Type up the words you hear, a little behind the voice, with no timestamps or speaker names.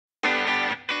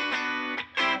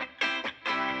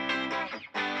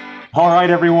All right,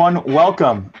 everyone,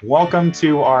 welcome. Welcome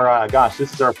to our,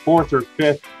 this is our fourth or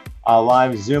fifth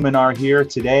live Zoominar here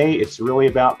today. It's really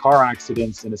about car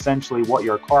accidents and essentially what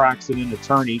your car accident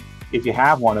attorney, if you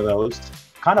have one of those,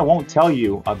 kind of won't tell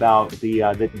you about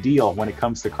the deal when it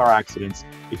comes to car accidents.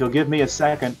 If you'll give me a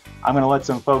second, I'm going to let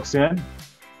some folks in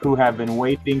who have been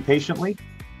waiting patiently.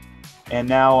 And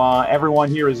now everyone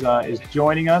here is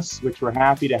joining us, which we're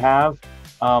happy to have.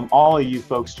 All of you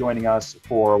folks joining us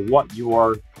for what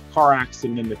your car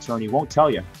accident attorney won't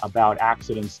tell you about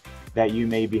accidents that you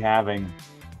may be having.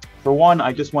 For one,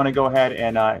 I just want to go ahead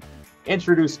and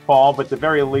introduce Paul, but at the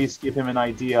very least, give him an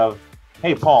idea of,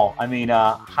 hey, Paul,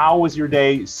 how was your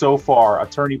day so far?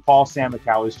 Attorney Paul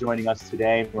Samikow is joining us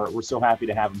today. We're so happy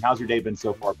to have him. How's your day been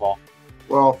so far, Paul?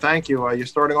 Well, thank you. You're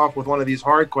starting off with one of these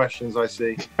hard questions, I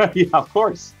see. Yeah, of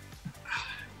course.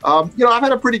 I've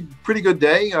had a pretty good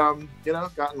day. Gotten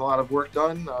a lot of work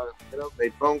done.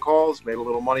 Made phone calls, made a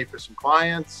little money for some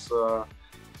clients.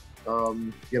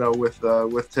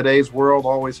 With today's world,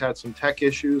 always had some tech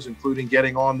issues, including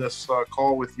getting on this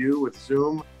call with you with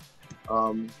Zoom.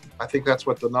 I think that's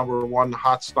what the number one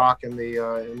hot stock in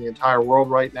the entire world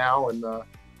right now. And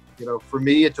for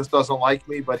me, it just doesn't like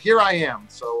me. But here I am.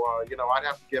 So I'd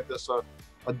have to give this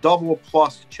a double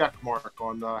plus check mark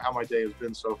on how my day has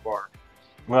been so far.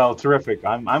 Well, terrific.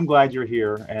 I'm glad you're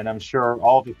here, and I'm sure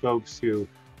all the folks who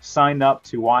signed up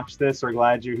to watch this are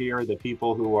glad you're here. The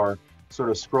people who are sort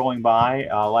of scrolling by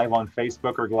live on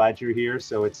Facebook are glad you're here.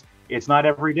 So it's not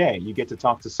every day you get to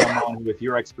talk to someone with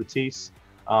your expertise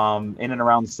in and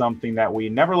around something that we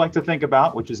never like to think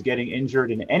about, which is getting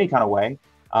injured in any kind of way,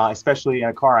 especially in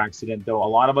a car accident. Though a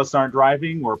lot of us aren't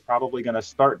driving, we're probably going to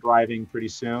start driving pretty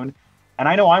soon. And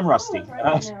I know I'm rusty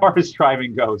as far as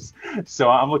driving goes.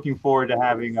 So I'm looking forward to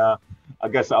having, a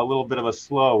little bit of a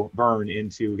slow burn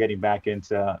into getting back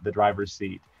into the driver's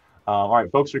seat. All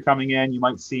right, folks are coming in. You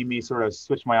might see me sort of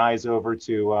switch my eyes over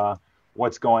to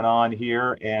what's going on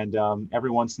here. And every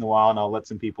once in a while, and I'll let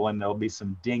some people in, there'll be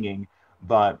some dinging.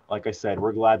 But like I said,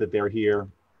 we're glad that they're here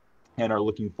and are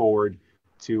looking forward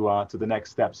to the next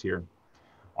steps here.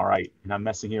 All right, and I'm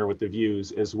messing here with the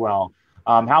views as well.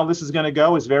 How this is going to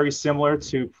go is very similar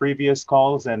to previous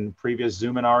calls and previous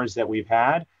Zoominars that we've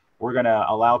had. We're going to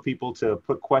allow people to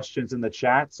put questions in the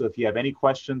chat. So if you have any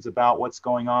questions about what's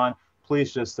going on,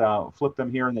 please just flip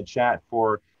them here in the chat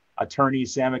for Attorney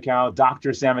Samikow,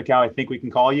 Dr. Samikow, I think we can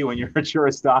call you when you're a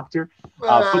Juris Doctor.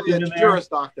 Put them in there. Juris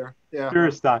Doctor, yeah.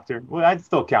 Juris Doctor. Well, that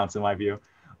still counts in my view.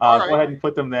 Right. Go ahead and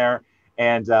put them there,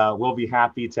 and we'll be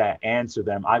happy to answer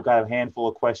them. I've got a handful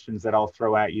of questions that I'll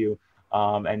throw at you.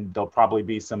 And there'll probably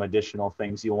be some additional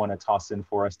things you'll want to toss in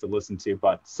for us to listen to.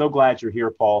 But so glad you're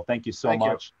here, Paul. Thank you so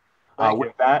much.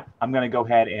 With that, I'm going to go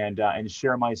ahead and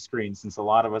share my screen since a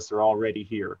lot of us are already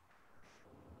here.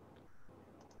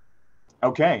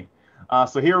 Okay,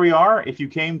 so here we are. If you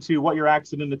came to what your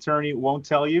accident attorney won't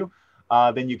tell you,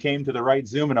 then you came to the right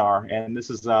Zoominar. And this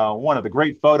is one of the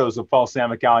great photos of Paul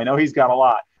Samikow. I know he's got a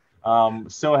lot.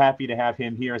 So happy to have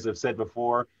him here, as I've said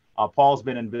before. Paul's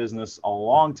been in business a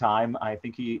long time. I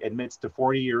think he admits to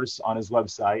 40 years on his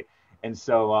website. And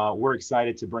so we're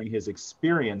excited to bring his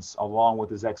experience along with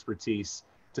his expertise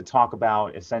to talk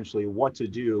about essentially what to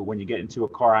do when you get into a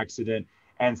car accident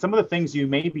and some of the things you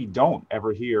maybe don't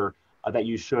ever hear that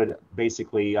you should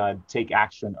basically take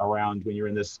action around when you're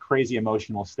in this crazy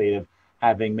emotional state of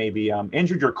having maybe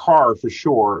injured your car for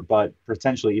sure, but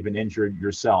potentially even injured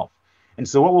yourself. And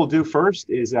so what we'll do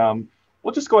first is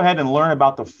we'll just go ahead and learn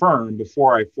about the firm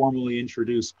before I formally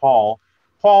introduce Paul.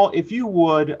 Paul, if you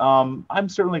would, I'm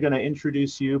certainly going to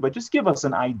introduce you, but just give us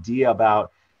an idea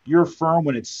about your firm,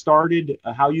 when it started,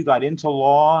 how you got into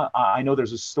law. I know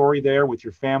there's a story there with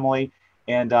your family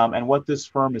and what this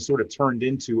firm has sort of turned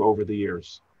into over the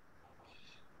years.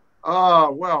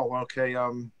 Okay.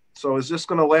 So is this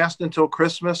going to last until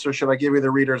Christmas, or should I give you the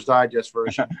Reader's Digest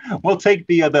version? We'll take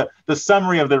the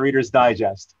summary of the Reader's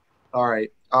Digest. All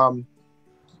right.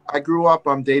 I grew up,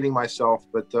 I'm dating myself,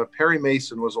 but Perry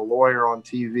Mason was a lawyer on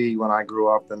TV when I grew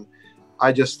up. And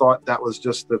I just thought that was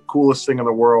just the coolest thing in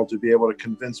the world, to be able to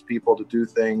convince people to do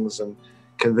things and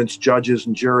convince judges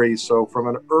and juries. So from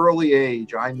an early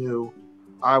age, I knew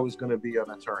I was going to be an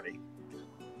attorney.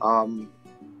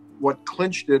 What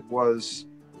clinched it was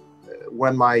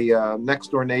when my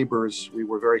next door neighbors, we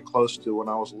were very close to when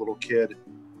I was a little kid,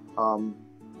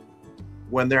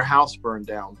 when their house burned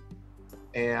down.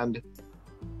 And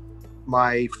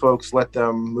my folks let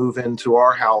them move into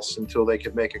our house until they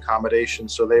could make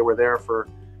accommodations. So they were there for,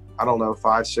 I don't know,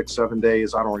 5, 6, 7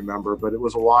 days. I don't remember, but it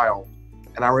was a while.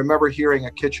 And I remember hearing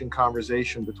a kitchen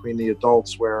conversation between the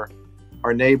adults where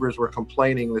our neighbors were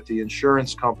complaining that the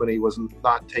insurance company was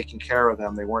not taking care of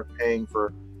them. They weren't paying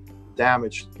for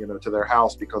damage, to their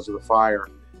house because of the fire.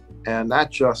 And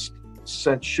that just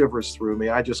sent shivers through me.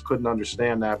 I just couldn't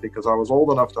understand that, because I was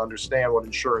old enough to understand what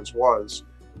insurance was,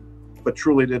 but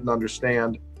truly didn't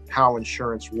understand how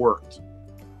insurance worked.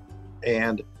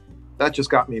 And that just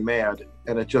got me mad.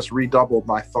 And it just redoubled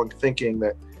my thinking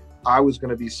that I was going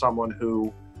to be someone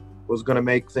who was going to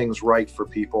make things right for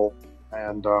people.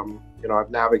 And,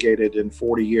 I've navigated in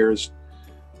 40 years,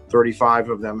 35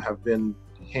 of them have been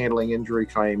handling injury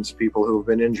claims, people who have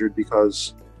been injured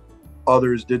because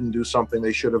others didn't do something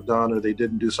they should have done, or they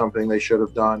didn't do something they should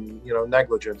have done,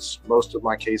 negligence. Most of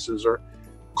my cases are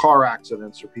car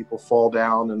accidents, or people fall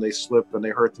down and they slip and they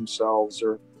hurt themselves,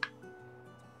 or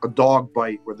a dog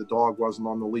bite where the dog wasn't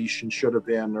on the leash and should have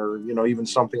been, or, even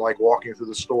something like walking through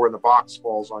the store and the box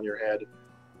falls on your head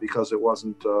because it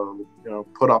wasn't,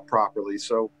 put up properly.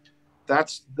 So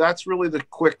that's really the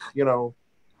quick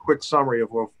summary of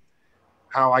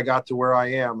how I got to where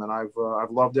I am. And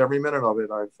I've loved every minute of it.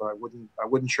 I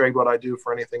wouldn't trade what I do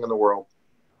for anything in the world.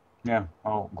 Yeah.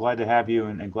 Oh, glad to have you,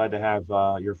 and glad to have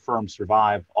your firm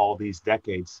survive all these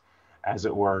decades, as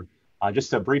it were.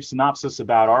 Just a brief synopsis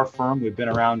about our firm. We've been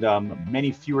around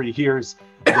many fewer years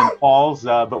than Paul's,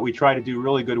 but we try to do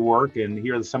really good work. And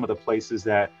here are some of the places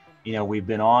that we've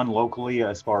been on locally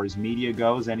as far as media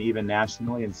goes, and even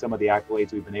nationally, and some of the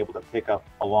accolades we've been able to pick up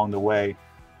along the way.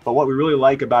 But what we really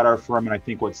like about our firm, and I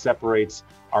think what separates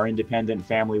our independent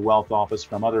family wealth office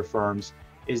from other firms,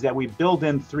 is that we build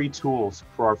in 3 tools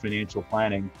for our financial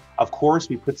planning. Of course,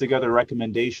 we put together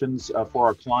recommendations for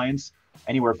our clients,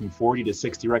 anywhere from 40 to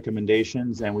 60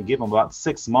 recommendations, and we give them about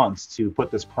 6 months to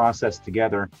put this process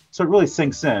together so it really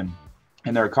sinks in.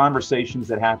 And there are conversations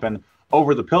that happen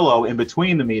over the pillow in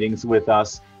between the meetings with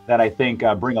us that I think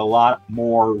bring a lot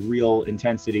more real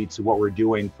intensity to what we're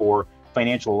doing for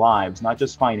financial lives, not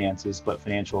just finances, but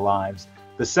financial lives.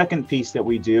 The second piece that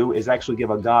we do is actually give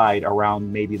a guide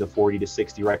around maybe the 40 to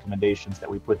 60 recommendations that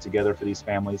we put together for these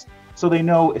families, so they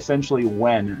know essentially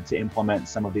when to implement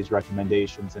some of these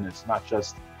recommendations. And it's not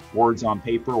just words on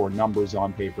paper or numbers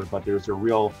on paper, but there's a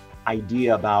real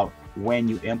idea about when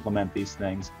you implement these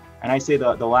things. And I say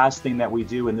the last thing that we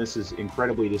do, and this is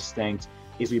incredibly distinct,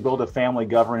 is we build a family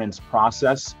governance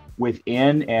process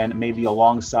within and maybe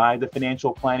alongside the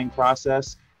financial planning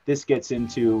process. This gets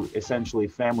into essentially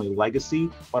family legacy,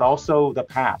 but also the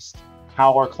past,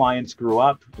 how our clients grew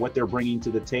up, what they're bringing to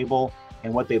the table,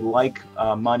 and what they'd like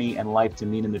money and life to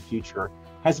mean in the future.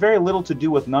 Has very little to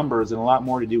do with numbers and a lot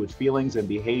more to do with feelings and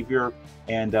behavior,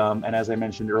 and as I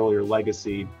mentioned earlier,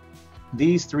 legacy.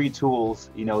 These 3 tools,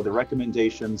 the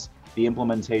recommendations, the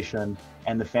implementation,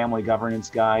 and the family governance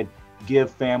guide, give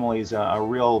families a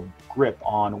real grip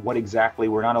on what exactly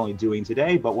we're not only doing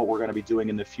today, but what we're going to be doing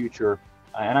in the future.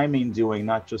 And I mean doing,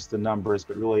 not just the numbers,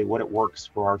 but really what it works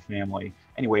for our family.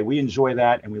 Anyway, we enjoy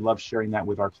that, and we love sharing that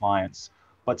with our clients.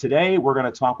 But today we're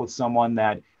going to talk with someone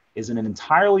that is in an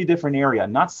entirely different area,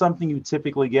 not something you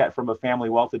typically get from a family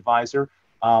wealth advisor.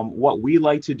 What we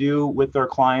like to do with our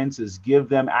clients is give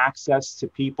them access to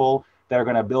people that are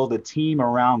going to build a team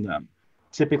around them.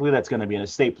 Typically, that's going to be an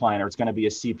estate planner, it's going to be a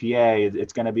CPA,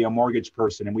 it's going to be a mortgage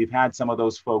person, and we've had some of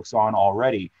those folks on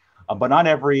already. But not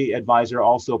every advisor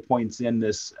also points in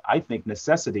this, I think,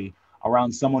 necessity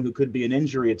around someone who could be an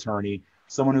injury attorney,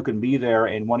 someone who can be there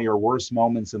in one of your worst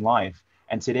moments in life.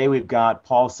 And today we've got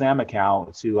Paul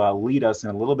Samakow to lead us in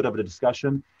a little bit of a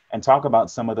discussion and talk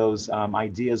about some of those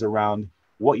ideas around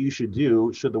what you should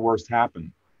do should the worst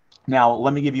happen. Now,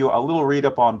 let me give you a little read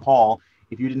up on Paul.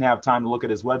 If you didn't have time to look at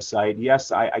his website,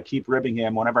 yes, I keep ribbing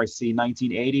him whenever I see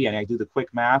 1980 and I do the quick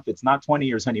math. It's not 20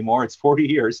 years anymore, it's 40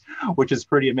 years, which is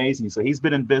pretty amazing. So he's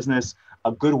been in business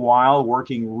a good while,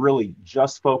 working really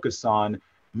just focused on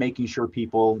making sure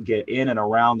people get in and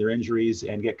around their injuries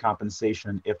and get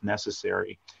compensation if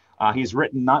necessary. He's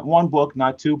written not 1 book,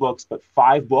 not 2 books, but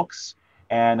 5 books.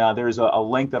 And there's a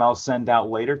link that I'll send out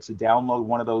later to download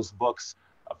one of those books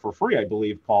for free, I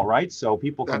believe, Paul, right? So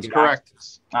people can get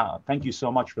access. Thank you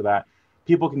so much for that.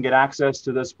 People can get access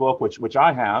to this book, which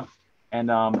I have. And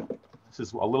this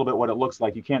is a little bit what it looks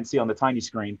like. You can't see on the tiny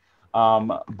screen,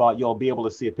 but you'll be able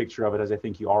to see a picture of it, as I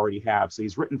think you already have. So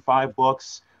he's written 5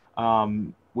 books,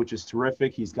 which is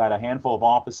terrific. He's got a handful of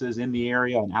offices in the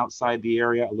area and outside the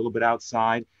area, a little bit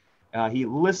outside. He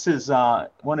lists as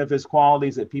one of his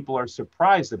qualities that people are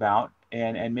surprised about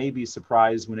and may be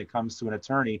surprised when it comes to an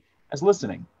attorney as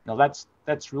listening. Now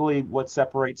that's really what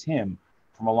separates him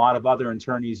from a lot of other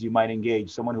attorneys you might engage,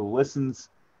 someone who listens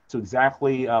to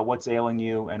exactly what's ailing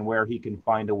you and where he can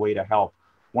find a way to help.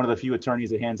 One of the few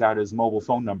attorneys that hands out his mobile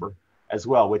phone number as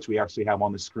well, which we actually have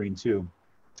on the screen too.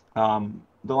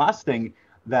 The last thing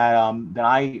that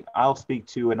I'll speak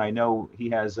to, and I know he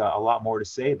has a lot more to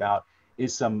say about,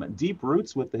 is some deep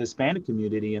roots with the Hispanic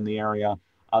community in the area.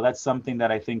 That's something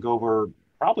that I think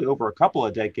probably over a couple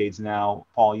of decades now,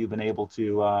 Paul, you've been able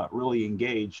to really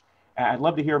engage. And I'd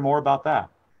love to hear more about that.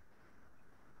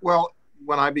 Well,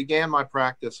 when I began my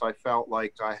practice, I felt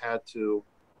like I had to,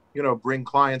 bring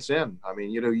clients in. I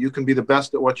mean, you can be the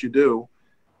best at what you do,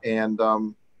 and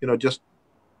just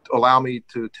allow me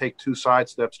to take two side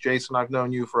steps. Jason, I've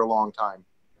known you for a long time,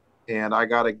 and I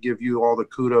got to give you all the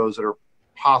kudos that are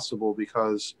possible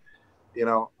because,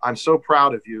 I'm so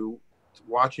proud of you,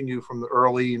 watching you from the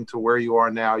early into where you are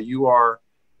now. You are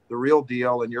the real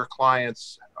deal, and your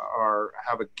clients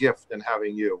have a gift in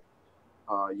having you.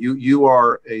 You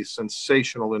are a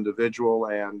sensational individual,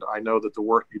 and I know that the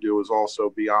work you do is also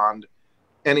beyond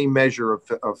any measure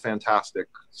of fantastic.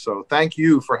 So thank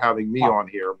you for having me on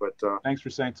here. But thanks for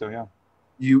saying so. Yeah,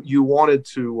 you wanted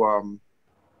to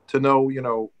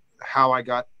know how I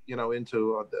got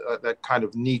into that kind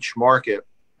of niche market,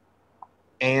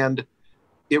 and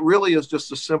it really is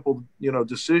just a simple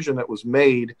decision that was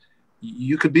made.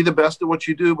 You could be the best at what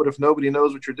you do, but if nobody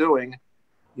knows what you're doing,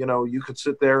 you could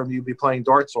sit there and you'd be playing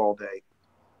darts all day.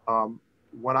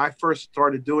 When I first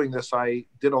started doing this, I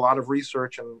did a lot of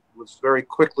research and was very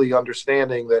quickly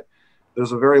understanding that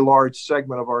there's a very large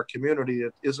segment of our community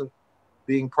that isn't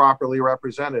being properly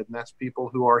represented, and that's people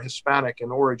who are Hispanic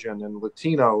in origin and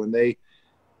Latino, and they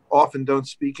often don't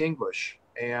speak English.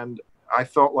 And I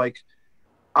felt like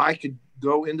I could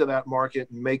go into that market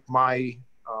and make my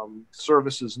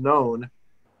services known,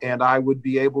 and I would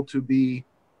be able to be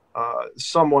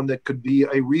someone that could be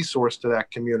a resource to that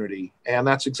community. And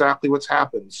that's exactly what's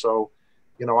happened. So,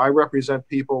 I represent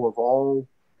people of all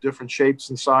different shapes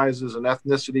and sizes and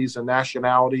ethnicities and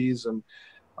nationalities, and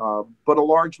but a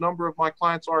large number of my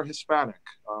clients are Hispanic.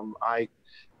 I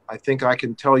think I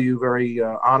can tell you very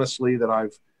honestly that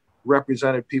I've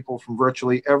represented people from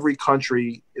virtually every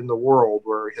country in the world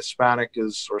where Hispanic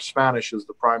or Spanish is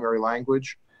the primary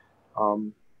language.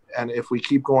 And if we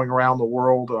keep going around the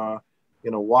world,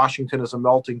 Washington is a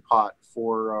melting pot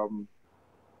for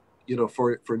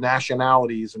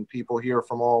nationalities and people here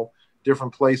from all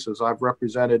different places. I've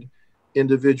represented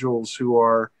individuals who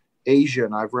are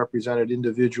Asian. I've represented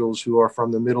individuals who are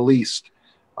from the Middle East.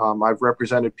 I've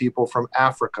represented people from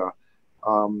Africa.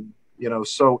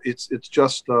 So it's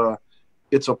just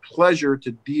it's a pleasure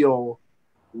to deal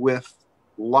with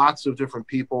lots of different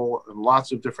people and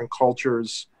lots of different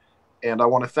cultures. And I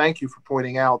want to thank you for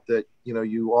pointing out that,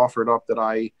 you offered up that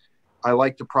I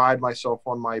like to pride myself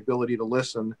on my ability to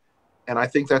listen. And I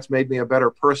think that's made me a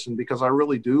better person because I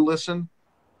really do listen.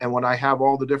 And when I have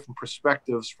all the different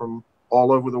perspectives from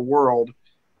all over the world,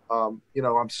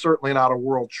 I'm certainly not a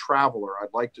world traveler.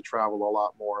 I'd like to travel a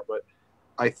lot more, but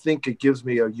I think it gives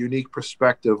me a unique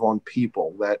perspective on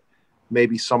people that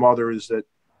maybe some others that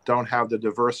don't have the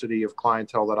diversity of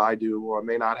clientele that I do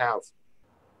may not have.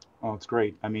 Oh, it's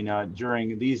great. I mean,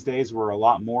 during these days where a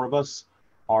lot more of us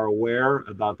are aware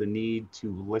about the need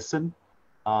to listen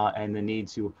and the need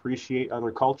to appreciate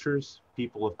other cultures,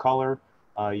 people of color,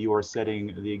 you are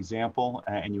setting the example,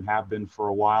 and you have been for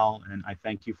a while. And I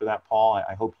thank you for that, Paul.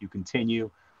 I hope you continue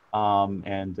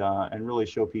and really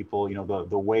show people,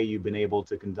 the way you've been able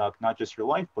to conduct not just your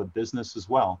life, but business as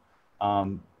well,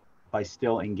 by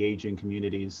still engaging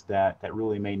communities that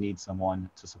really may need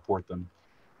someone to support them.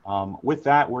 With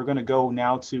that, we're going to go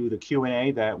now to the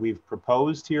Q&A that we've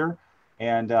proposed here.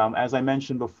 And as I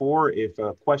mentioned before, if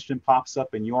a question pops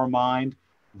up in your mind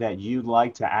that you'd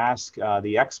like to ask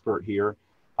the expert here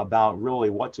about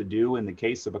really what to do in the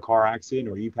case of a car accident,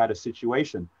 or you've had a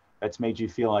situation that's made you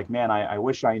feel like, man, I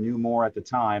wish I knew more at the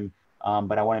time,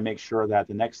 but I want to make sure that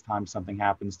the next time something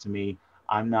happens to me,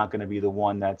 I'm not going to be the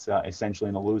one that's essentially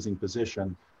in a losing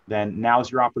position, then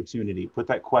now's your opportunity. Put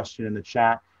that question in the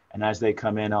chat. And as they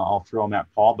come in, I'll throw them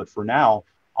at Paul. But for now,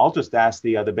 I'll just ask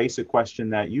the basic question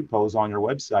that you pose on your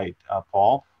website,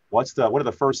 Paul. What are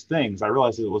the first things? I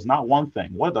realized it was not one thing.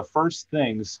 What are the first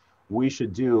things we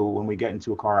should do when we get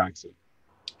into a car accident?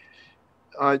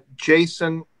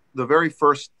 Jason, the very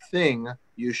first thing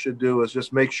you should do is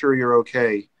just make sure you're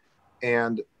okay.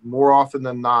 And more often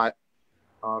than not,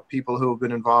 people who have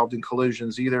been involved in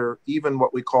collisions, even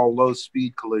what we call low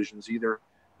speed collisions,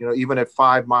 even at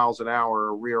 5 miles an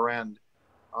hour, rear end,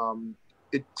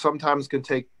 it sometimes can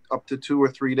take up to 2 or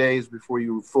 3 days before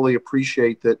you fully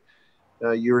appreciate that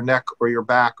your neck or your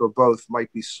back or both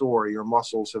might be sore. Your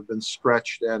muscles have been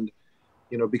stretched. And,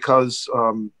 because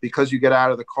you get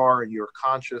out of the car and you're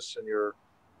conscious and you're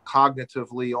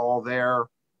cognitively all there,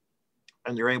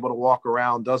 and you're able to walk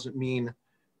around doesn't mean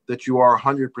that you are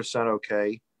 100%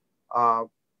 okay.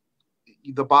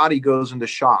 The body goes into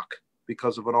shock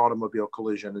because of an automobile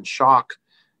collision, and shock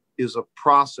is a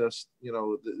process,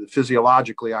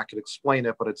 physiologically I could explain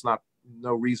it, but it's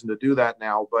no reason to do that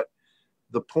now. But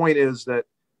the point is that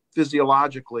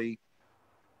physiologically,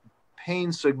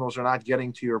 pain signals are not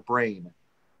getting to your brain.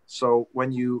 So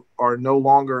when you are no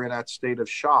longer in that state of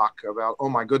shock about, oh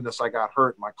my goodness, I got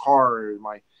hurt, my car,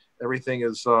 everything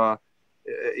is,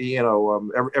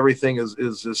 everything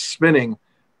is spinning.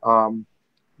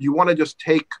 You want to just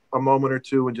take a moment or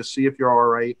two and just see if you're all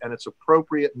right. And it's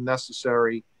appropriate and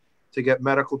necessary to get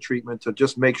medical treatment to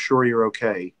just make sure you're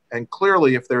okay. And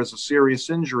clearly, if there's a serious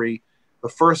injury, the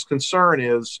first concern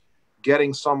is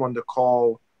getting someone to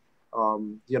call,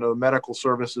 medical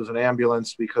services and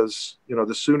ambulance, because,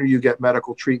 the sooner you get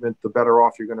medical treatment, the better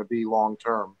off you're going to be long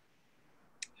term.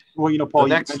 Well, Paul,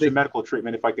 you mentioned medical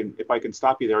treatment. If I can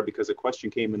stop you there, because a question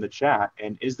came in the chat,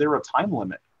 and is there a time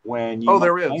limit when you? Oh,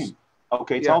 there is.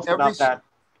 Okay, tell us about that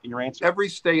in your answer. Every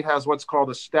state has what's called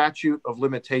a statute of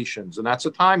limitations, and that's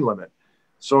a time limit.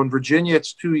 So in Virginia,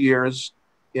 it's 2 years.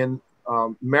 In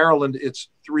Maryland, it's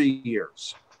 3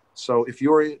 years. So if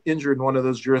you're injured in one of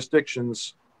those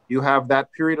jurisdictions, you have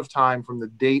that period of time from the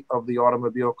date of the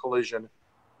automobile collision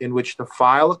in which to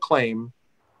file a claim,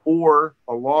 or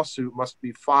a lawsuit must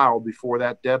be filed before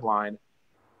that deadline.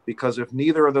 Because if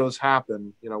neither of those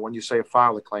happen, when you say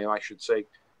file a claim, I should say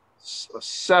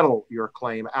settle your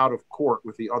claim out of court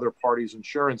with the other party's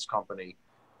insurance company.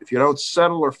 If you don't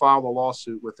settle or file the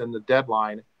lawsuit within the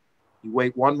deadline, you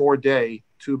wait one more day,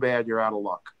 too bad, you're out of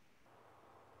luck.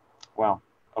 Wow.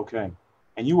 Okay.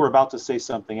 And you were about to say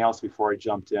something else before I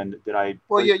jumped in. Did I?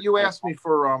 Well, yeah, you asked me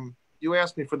for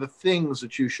the things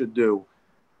that you should do.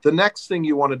 The next thing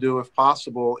you want to do, if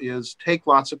possible, is take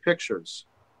lots of pictures.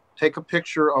 Take a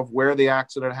picture of where the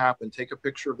accident happened. Take a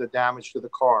picture of the damage to the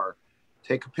car.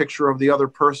 Take a picture of the other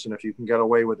person, if you can get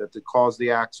away with it, that caused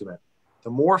the accident. The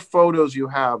more photos you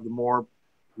have, the more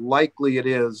likely it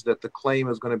is that the claim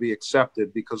is going to be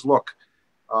accepted. Because look,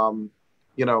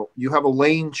 you have a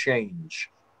lane change,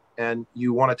 and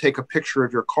you want to take a picture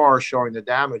of your car showing the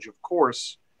damage, of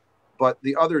course, but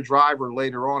the other driver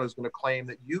later on is going to claim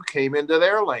that you came into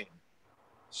their lane.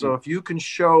 So if you can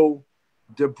show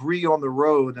debris on the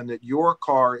road and that your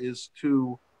car is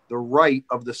to the right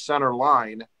of the center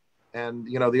line, and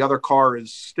the other car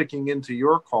is sticking into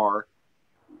your car,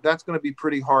 that's going to be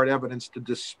pretty hard evidence to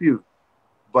dispute.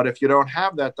 But if you don't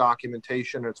have that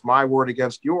documentation, it's my word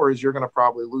against yours, you're going to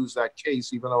probably lose that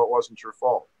case, even though it wasn't your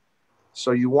fault.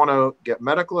 So you want to get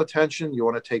medical attention, you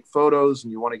want to take photos,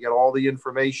 and you want to get all the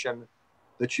information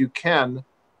that you can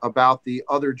about the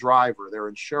other driver, their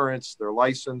insurance, their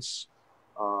license,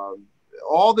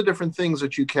 all the different things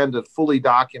that you can to fully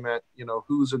document,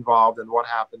 who's involved and what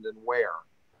happened and where.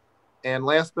 And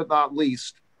last but not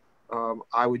least,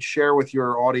 I would share with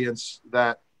your audience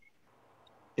that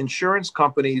insurance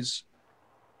companies,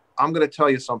 I'm going to tell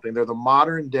you something, they're the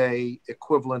modern day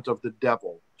equivalent of the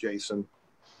devil, Jason.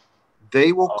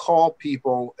 They will call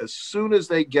people as soon as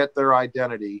they get their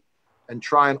identity and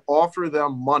try and offer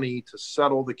them money to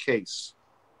settle the case.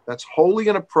 That's wholly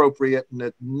inappropriate, and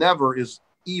it never is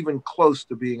even close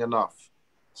to being enough.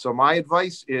 So my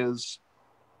advice is,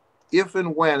 if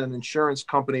and when an insurance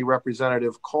company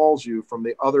representative calls you from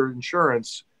the other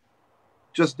insurance,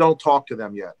 just don't talk to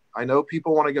them yet. I know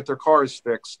people want to get their cars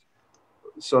fixed.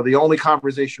 So the only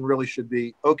conversation really should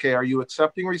be, okay, are you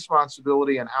accepting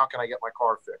responsibility, and how can I get my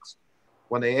car fixed?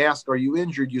 When they ask, are you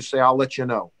injured? You say, I'll let you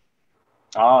know.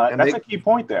 That's a key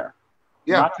point there.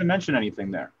 Yeah. Not to mention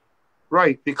anything there.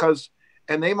 Right.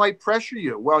 And they might pressure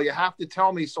you. Well, you have to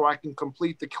tell me so I can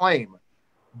complete the claim.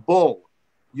 Bull.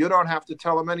 You don't have to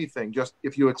tell them anything. Just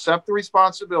if you accept the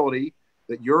responsibility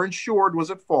that your insured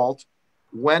was at fault,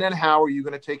 when and how are you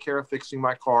going to take care of fixing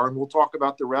my car? And we'll talk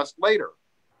about the rest later.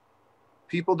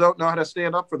 People don't know how to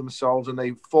stand up for themselves, and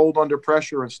they fold under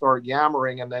pressure and start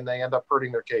yammering, and then they end up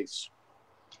hurting their case.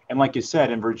 And like you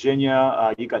said, in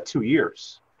Virginia, you got 2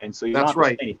 years. And so you don't have to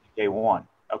say anything day one.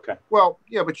 Okay. Well,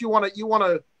 yeah, but you want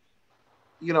to,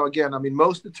 again, I mean,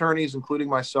 most attorneys, including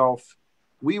myself,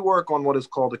 we work on what is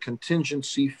called a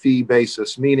contingency fee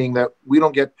basis, meaning that we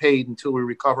don't get paid until we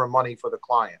recover money for the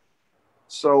client.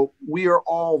 So we are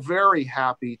all very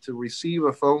happy to receive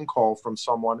a phone call from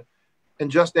someone and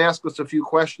just ask us a few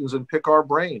questions and pick our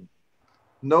brain.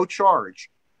 No charge.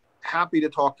 Happy to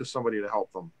talk to somebody to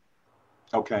help them.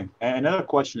 Okay. And another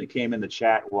question that came in the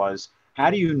chat was,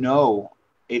 how do you know,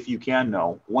 if you can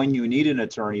know, when you need an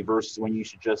attorney versus when you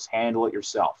should just handle it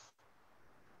yourself?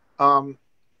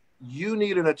 You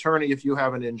need an attorney if you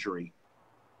have an injury.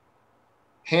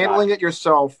 Handling it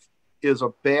yourself is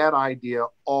a bad idea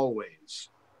always,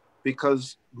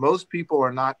 because most people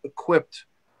are not equipped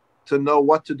to know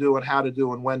what to do and how to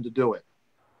do and when to do it.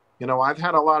 You know, I've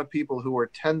had a lot of people who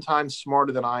are 10 times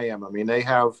smarter than I am. I mean, they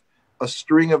have a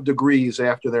string of degrees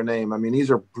after their name. I mean, these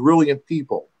are brilliant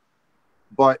people,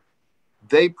 but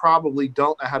they probably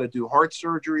don't know how to do heart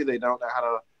surgery. They don't know how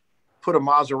to put a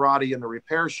Maserati in the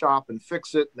repair shop and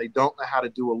fix it. They don't know how to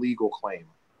do a legal claim.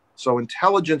 So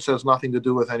intelligence has nothing to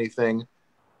do with anything.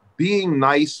 Being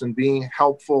nice and being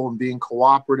helpful and being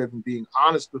cooperative and being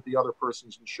honest with the other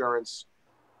person's insurance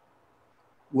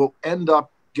will end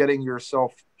up getting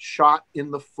yourself shot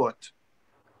in the foot.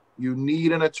 You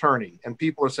need an attorney. And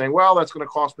people are saying, well, that's going to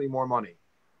cost me more money.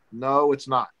 No, it's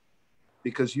not.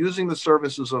 Because using the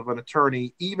services of an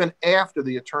attorney, even after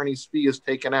the attorney's fee is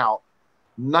taken out,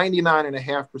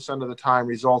 99.5% of the time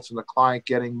results in the client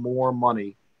getting more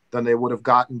money than they would have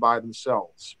gotten by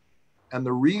themselves. And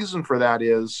the reason for that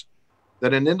is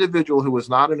that an individual who is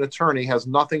not an attorney has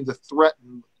nothing to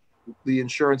threaten the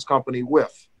insurance company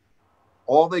with.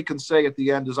 All they can say at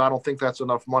the end is, I don't think that's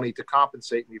enough money to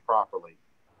compensate me properly.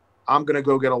 I'm going to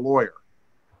go get a lawyer.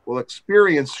 Well,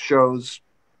 experience shows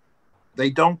they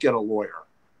don't get a lawyer.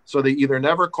 So they either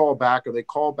never call back, or they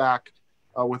call back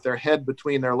with their head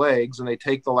between their legs and they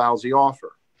take the lousy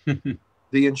offer.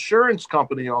 The insurance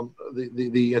company,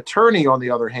 the attorney, on the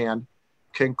other hand,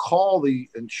 can call the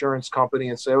insurance company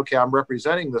and say, okay, I'm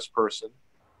representing this person.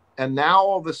 And now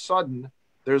all of a sudden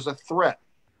there's a threat.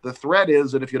 The threat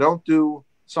is that if you don't do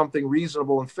something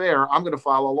reasonable and fair, I'm going to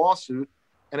file a lawsuit.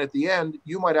 And at the end,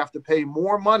 you might have to pay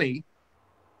more money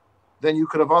than you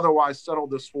could have otherwise settled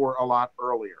this for a lot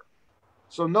earlier.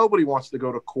 So nobody wants to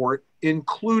go to court,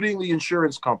 including the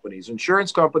insurance companies.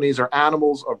 Insurance companies are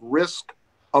animals of risk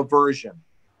aversion.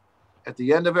 At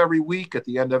the end of every week, at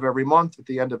the end of every month, at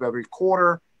the end of every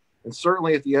quarter, and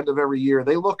certainly at the end of every year,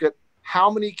 they look at how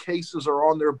many cases are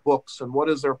on their books and what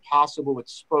is their possible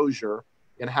exposure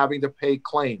in having to pay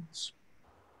claims.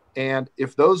 And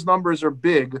if those numbers are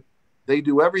big, they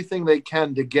do everything they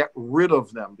can to get rid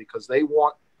of them, because they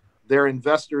want their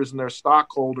investors and their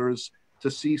stockholders to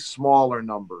see smaller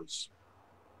numbers.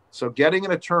 So getting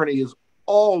an attorney is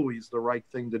always the right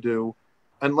thing to do,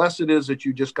 unless it is that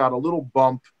you just got a little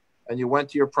bump and you went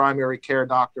to your primary care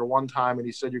doctor one time and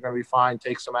he said, you're going to be fine,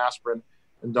 take some aspirin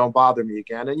and don't bother me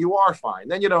again. And you are fine.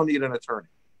 Then you don't need an attorney.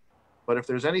 But if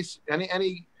there's any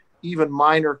even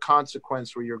minor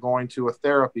consequence where you're going to a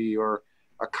therapy or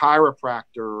a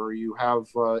chiropractor, or you have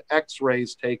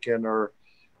x-rays taken, or,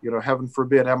 you know, heaven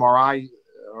forbid, MRI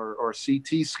or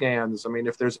CT scans. I mean,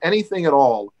 if there's anything at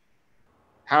all,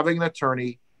 having an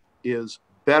attorney is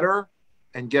better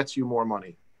and gets you more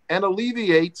money and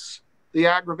alleviates the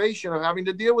aggravation of having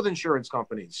to deal with insurance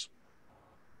companies.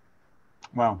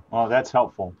 Well, that's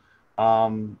helpful.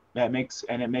 It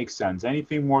makes sense.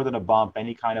 Anything more than a bump,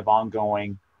 any kind of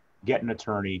ongoing, get an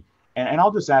attorney. And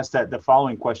I'll just ask that the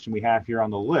following question we have here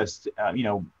on the list.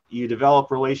 You develop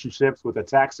relationships with a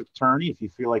tax attorney if you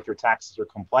feel like your taxes are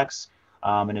complex.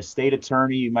 An estate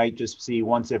attorney you might just see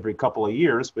once every couple of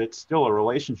years, but it's still a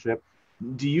relationship.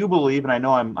 Do you believe, and I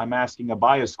know I'm asking a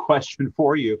biased question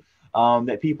for you,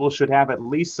 that people should have at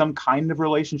least some kind of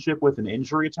relationship with an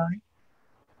injury attorney?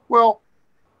 Well,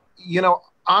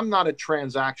 I'm not a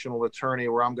transactional attorney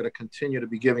where I'm going to continue to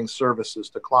be giving services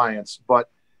to clients, but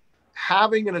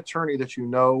having an attorney that you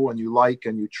know and you like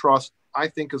and you trust, I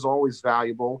think, is always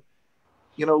valuable.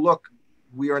 Look,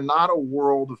 we are not a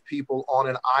world of people on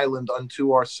an island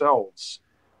unto ourselves.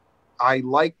 I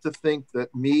like to think that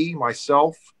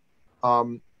myself,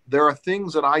 there are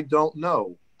things that I don't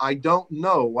know. I don't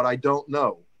know what I don't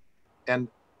know. And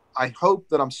I hope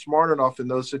that I'm smart enough in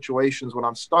those situations when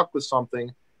I'm stuck with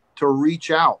something to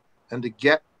reach out and to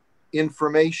get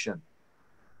information.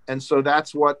 And so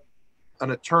that's what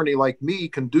an attorney like me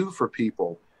can do for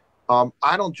people.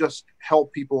 I don't just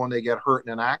help people when they get hurt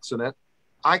in an accident.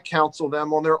 I counsel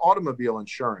them on their automobile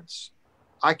insurance.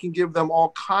 I can give them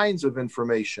all kinds of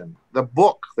information. The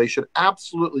book, they should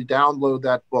absolutely download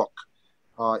that book.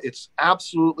 It's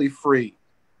absolutely free.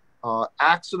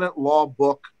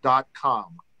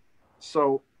 accidentlawbook.com.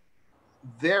 So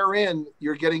therein,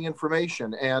 you're getting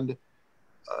information. And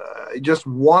just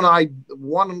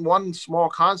one small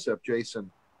concept,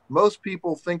 Jason. Most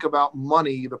people think about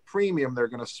money, the premium they're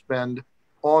going to spend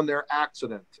on their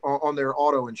accident, on their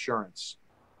auto insurance.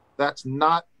 That's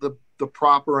not the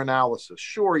proper analysis.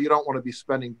 Sure, you don't want to be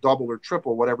spending double or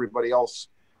triple what everybody else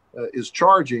is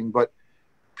charging, but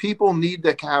people need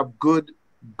to have good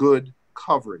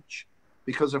coverage,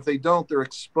 because if they don't, they're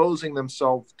exposing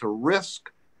themselves to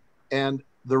risk and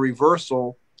the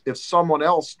reversal if someone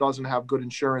else doesn't have good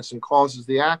insurance and causes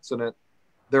the accident,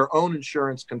 their own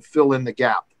insurance can fill in the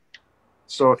gap.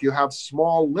 So if you have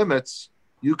small limits,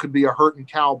 you could be a hurting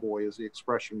cowboy, as the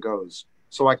expression goes.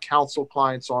 So I counsel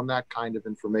clients on that kind of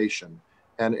information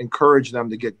and encourage them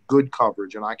to get good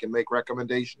coverage. And I can make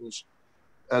recommendations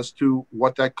as to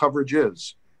what that coverage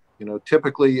is. You know,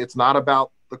 typically it's not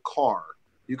about the car.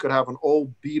 You could have an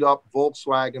old beat up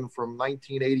Volkswagen from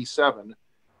 1987,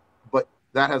 but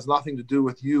that has nothing to do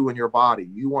with you and your body.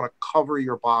 You want to cover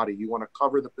your body. You want to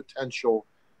cover the potential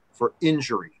for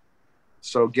injury.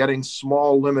 So getting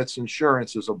small limits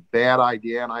insurance is a bad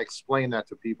idea. And I explain that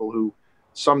to people who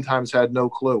sometimes had no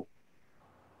clue.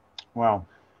 Wow.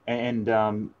 And,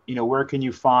 you know, where can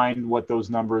you find what those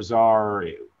numbers are?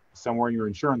 Somewhere in your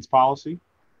insurance policy?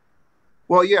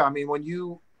 Well, yeah. I mean, when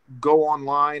you go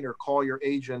online or call your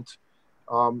agent,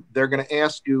 they're going to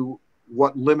ask you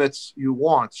what limits you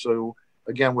want. So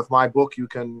again, with my book, you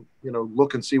can, you know,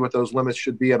 look and see what those limits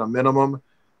should be at a minimum.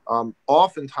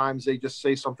 Oftentimes they just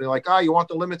say something like, you want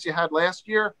the limits you had last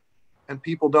year? And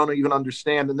people don't even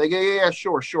understand. And they go, yeah,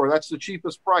 sure. That's the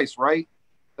cheapest price, right?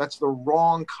 That's the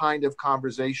wrong kind of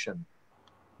conversation.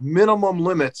 Minimum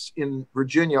limits in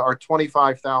Virginia are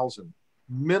 $25,000.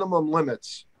 Minimum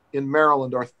limits in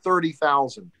Maryland are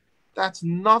 $30,000. That's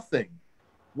nothing.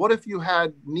 What if you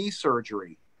had knee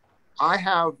surgery? I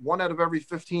have 1 out of every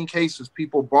 15 cases,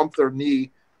 people bump their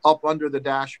knee up under the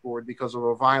dashboard because of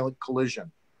a violent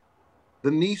collision.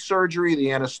 The knee surgery,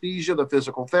 the anesthesia, the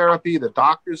physical therapy, the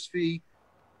doctor's fee,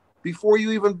 before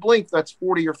you even blink, that's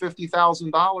 $40,000 or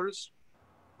 $50,000.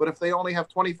 But if they only have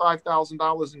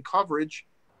 $25,000 in coverage,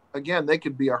 again, they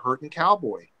could be a hurting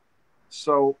cowboy.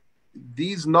 So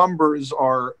these numbers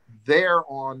are there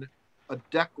on a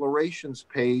declarations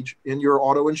page in your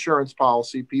auto insurance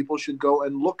policy. People should go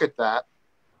and look at that.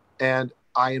 And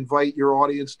I invite your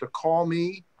audience to call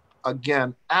me.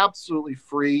 Again, absolutely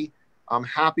free. I'm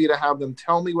happy to have them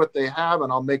tell me what they have,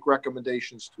 and I'll make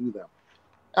recommendations to them.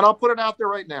 And I'll put it out there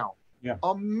right now. Yeah.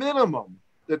 A minimum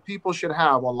that people should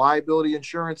have on liability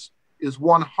insurance is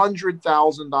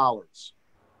 $100,000.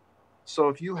 So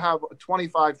if you have a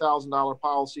 $25,000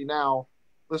 policy now,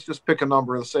 let's just pick a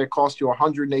number. Let's say it costs you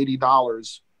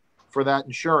 $180 for that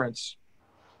insurance.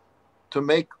 To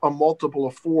make a multiple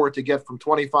of 4 to get from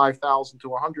 25,000 to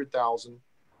 100,000,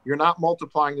 you're not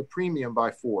multiplying the premium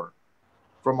by 4.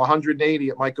 From 180,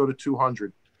 it might go to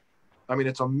 200. I mean,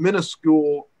 it's a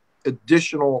minuscule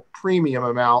additional premium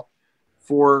amount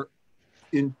for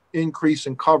increase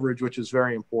in coverage, which is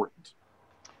very important.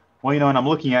 Well, you know, and I'm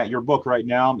looking at your book right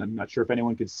now. I'm not sure if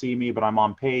anyone could see me, but I'm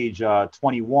on page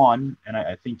 21, and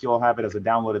I think you'll have it as a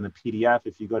download in the PDF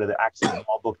if you go to the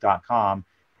accidentlawbook.com.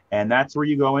 And that's where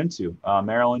you go into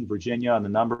Maryland, Virginia, and the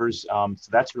numbers. So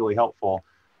that's really helpful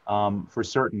for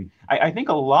certain. I think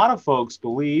a lot of folks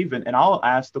believe, and I'll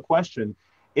ask the question,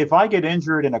 if I get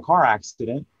injured in a car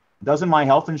accident, doesn't my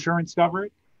health insurance cover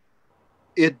it?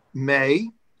 It may,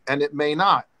 and it may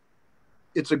not.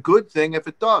 It's a good thing if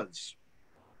it does.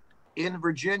 In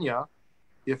Virginia,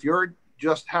 if you're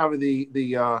just having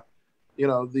the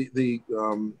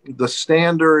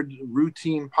standard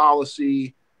routine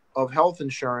policy of health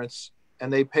insurance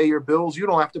and they pay your bills, you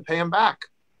don't have to pay them back.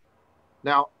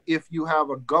 Now, if you have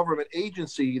a government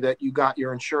agency that you got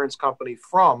your insurance company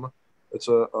from, it's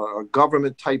a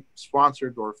government type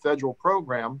sponsored or federal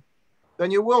program,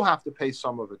 then you will have to pay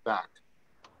some of it back.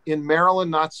 In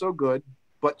Maryland, not so good.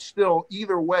 But still,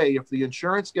 either way, if the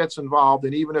insurance gets involved,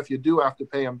 and even if you do have to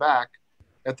pay them back,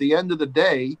 at the end of the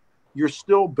day, you're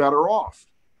still better off.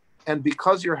 And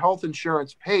because your health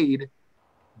insurance paid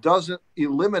doesn't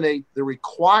eliminate the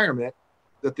requirement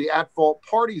that the at-fault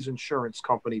party's insurance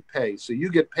company pay. So you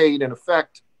get paid, in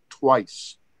effect,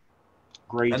 twice.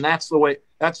 Great. And that's the way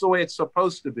it's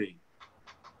supposed to be.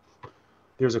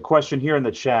 There's a question here in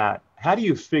the chat. How do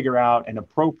you figure out an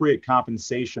appropriate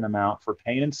compensation amount for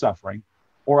pain and suffering,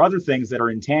 or other things that are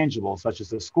intangible, such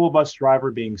as the school bus driver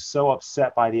being so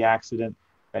upset by the accident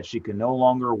that she can no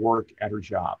longer work at her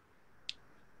job?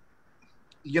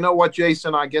 You know what,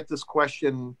 Jason? I get this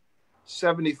question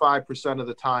 75% of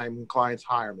the time when clients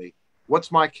hire me.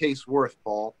 What's my case worth,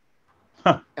 Paul?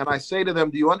 And I say to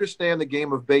them, do you understand the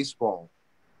game of baseball?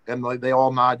 And they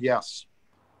all nod yes.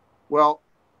 Well,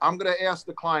 I'm going to ask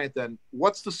the client then,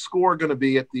 what's the score going to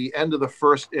be at the end of the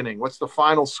first inning? What's the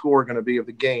final score going to be of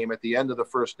the game at the end of the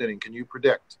first inning? Can you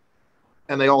predict?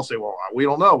 And they all say, well, we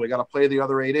don't know. We got to play the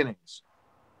other 8 innings.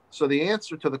 So the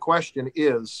answer to the question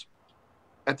is,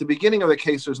 at the beginning of the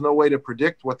case, there's no way to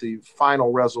predict what the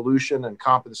final resolution and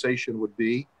compensation would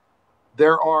be.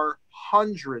 There are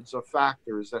hundreds of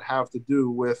factors that have to do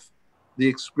with the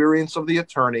experience of the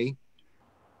attorney,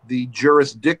 the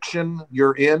jurisdiction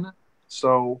you're in.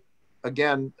 So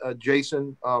again,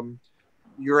 Jason,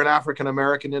 you're an African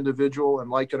American individual, and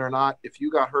like it or not, if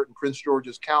you got hurt in Prince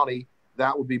George's County,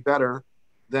 that would be better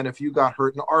than if you got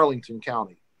hurt in Arlington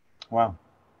County. Wow.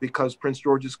 Because Prince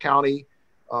George's County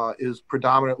is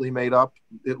predominantly made up,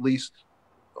 at least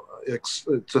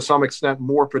to some extent,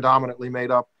 more predominantly made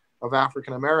up of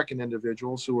African American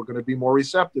individuals who are going to be more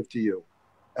receptive to you.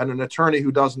 And an attorney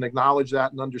who doesn't acknowledge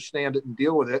that and understand it and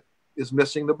deal with it is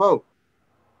missing the boat.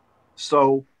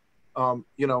 So,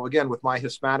 again, with my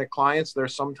Hispanic clients, there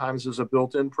sometimes is a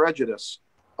built-in prejudice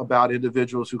about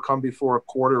individuals who come before a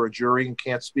court or a jury and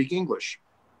can't speak English,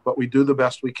 but we do the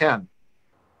best we can.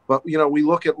 But, we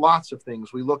look at lots of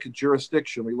things. We look at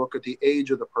jurisdiction. We look at the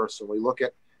age of the person. We look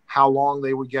at how long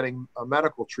they were getting a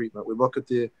medical treatment. We look at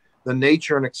the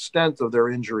nature and extent of their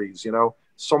injuries.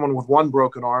 Someone with one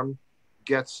broken arm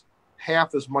gets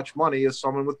half as much money as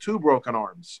someone with two broken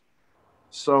arms.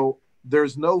 So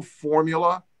there's no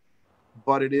formula,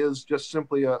 but it is just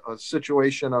simply a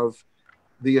situation of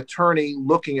the attorney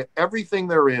looking at everything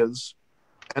there is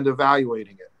and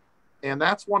evaluating it. And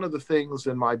that's one of the things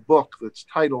in my book that's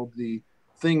titled The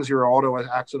Things Your Auto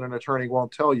Accident Attorney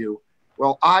Won't Tell You.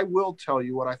 Well, I will tell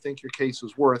you what I think your case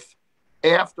is worth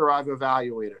after I've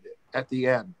evaluated it at the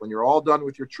end, when you're all done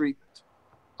with your treatment.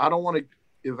 I don't want to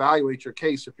evaluate your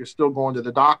case if you're still going to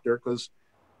the doctor, because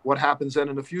what happens then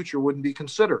in the future wouldn't be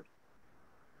considered.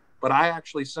 But I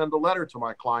actually send a letter to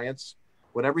my clients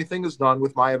when everything is done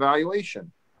with my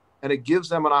evaluation, and it gives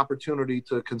them an opportunity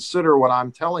to consider what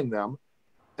I'm telling them.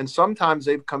 And sometimes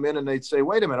they've come in and they'd say,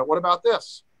 wait a minute, what about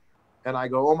this? And I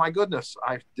go, oh my goodness,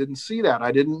 I didn't see that.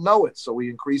 I didn't know it. So we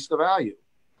increase the value.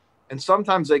 And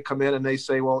sometimes they come in and they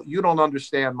say, well, you don't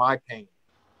understand my pain.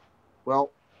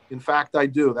 Well, in fact, I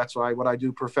do. That's what I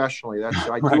do professionally. I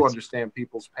Right. do understand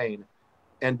people's pain.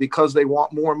 And because they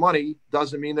want more money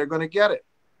doesn't mean they're going to get it.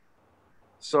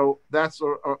 So that's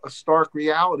a stark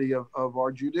reality of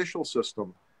our judicial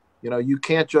system. You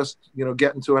can't just,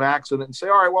 get into an accident and say,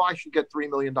 all right, well, I should get $3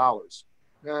 million.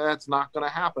 That's not going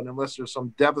to happen unless there's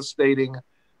some devastating,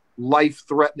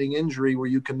 life-threatening injury where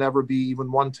you can never be even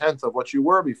 1/10 of what you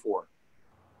were before.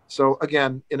 So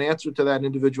again, in answer to that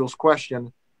individual's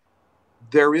question,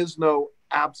 there is no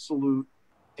absolute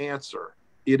answer.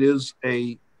 It is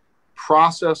a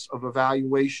process of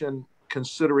evaluation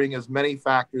considering as many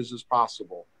factors as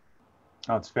possible.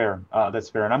 Oh, that's fair. That's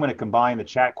fair. And I'm going to combine the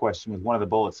chat question with one of the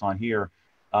bullets on here.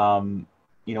 One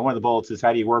of the bullets is,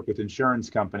 how do you work with insurance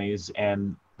companies?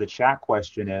 And the chat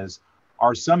question is,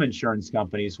 are some insurance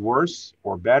companies worse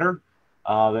or better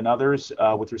than others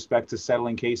with respect to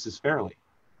settling cases fairly?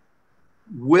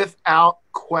 Without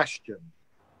question.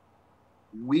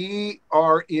 We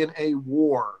are in a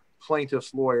war,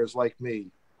 plaintiffs' lawyers like me,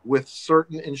 with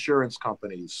certain insurance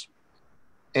companies.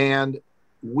 And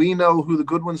we know who the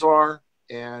good ones are,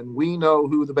 and we know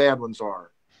who the bad ones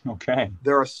are. Okay.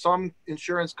 There are some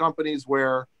insurance companies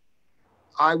where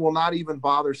I will not even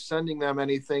bother sending them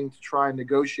anything to try and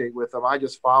negotiate with them. I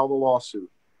just file the lawsuit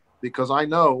because I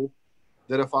know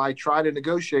that if I try to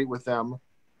negotiate with them,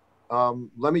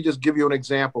 let me just give you an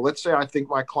example. Let's say I think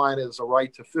my client has a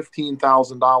right to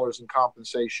 $15,000 in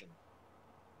compensation.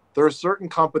 There are certain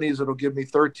companies that will give me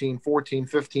 13, 14,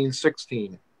 15,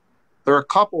 16. There are a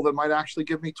couple that might actually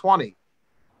give me 20.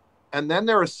 And then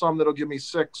there are some that'll give me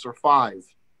 6 or 5.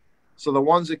 So the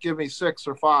ones that give me 6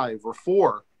 or 5 or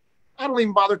 4, I don't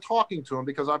even bother talking to them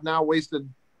because I've now wasted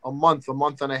a month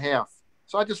and a half.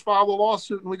 So I just file the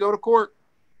lawsuit and we go to court.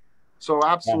 So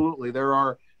absolutely, yeah. There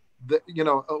are,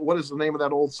 what is the name of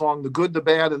that old song? The Good, the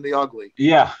Bad, and the Ugly.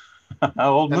 Yeah,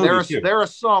 old and movie too. There are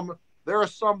some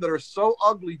that are so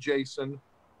ugly, Jason,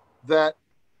 that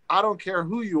I don't care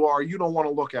who you are, you don't want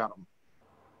to look at them.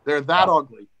 They're that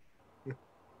ugly.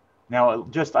 Now,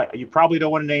 you probably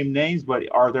don't want to name names, but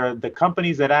are there the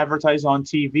companies that advertise on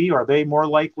TV, are they more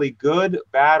likely good,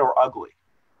 bad, or ugly?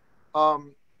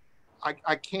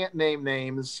 I can't name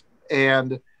names.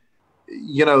 And,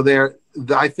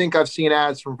 I think I've seen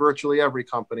ads from virtually every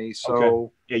company. So,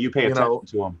 okay. Yeah, you pay attention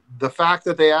to them. The fact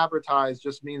that they advertise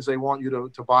just means they want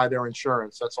you to buy their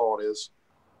insurance. That's all it is.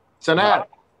 It's an ad.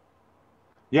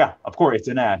 Yeah, of course. It's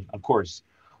an ad, of course.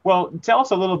 Well, tell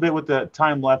us a little bit with the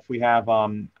time left we have.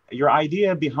 Your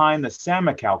idea behind the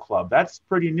Samicao Club, that's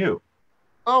pretty new.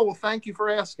 Oh, well, thank you for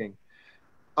asking.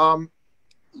 I'm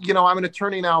an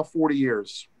attorney now 40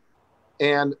 years,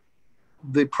 and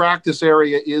the practice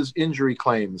area is injury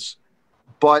claims.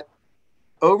 But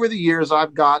over the years,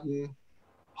 I've gotten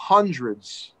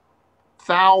hundreds,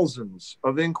 thousands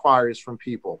of inquiries from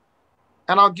people,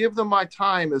 and I'll give them my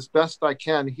time as best I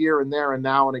can here and there and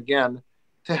now and again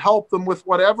to help them with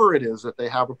whatever it is that they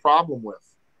have a problem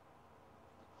with.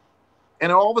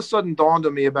 And it all of a sudden dawned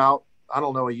on me about, I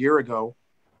don't know, a year ago,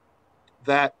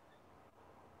 that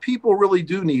people really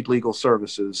do need legal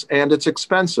services, and it's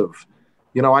expensive.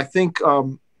 I think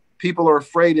people are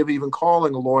afraid of even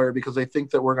calling a lawyer because they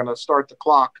think that we're going to start the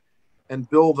clock and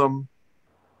bill them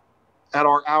at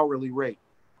our hourly rate.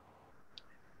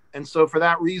 And so for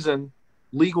that reason,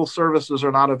 legal services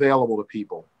are not available to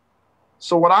people.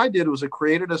 So what I did was I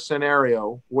created a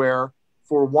scenario where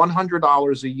for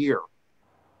 $100 a year,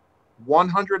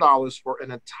 $100 for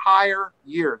an entire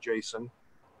year, Jason,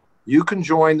 you can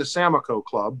join the Samico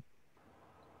Club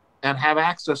and have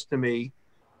access to me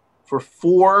for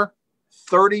 4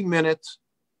 30-minute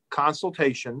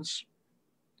consultations,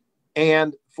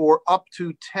 and for up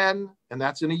to 10, and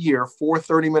that's in a year, 4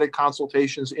 30-minute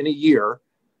consultations in a year,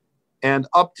 and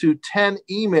up to 10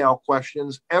 email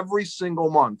questions every single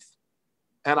month.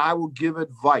 And I will give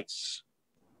advice.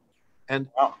 And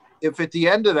if at the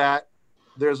end of that,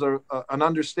 there's an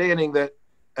understanding that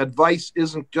advice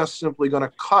isn't just simply going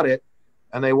to cut it,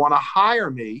 and they want to hire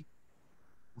me,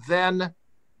 then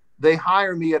they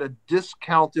hire me at a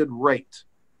discounted rate.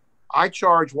 I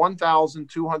charge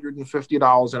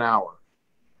 $1,250 an hour.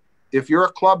 If you're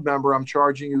a club member, I'm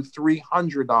charging you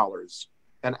 $300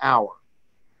 an hour.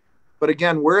 But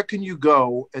again, where can you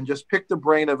go and just pick the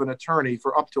brain of an attorney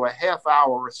for up to a half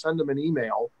hour or send them an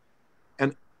email,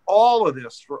 and all of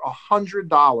this for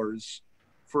 $100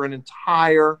 for an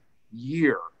entire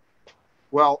year?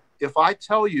 Well, if I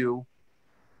tell you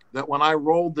that when I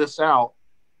rolled this out,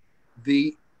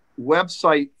 the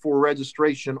website for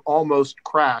registration almost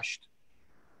crashed,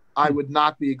 I would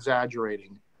not be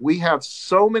exaggerating. We have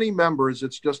so many members,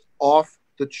 it's just off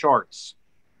the charts.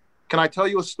 Can I tell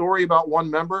you a story about one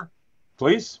member?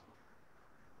 Please.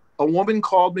 A woman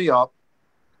called me up,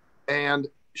 and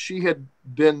she had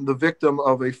been the victim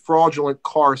of a fraudulent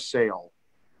car sale.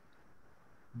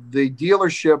 The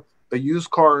dealership, a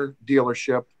used car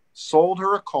dealership, sold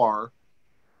her a car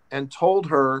and told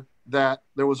her that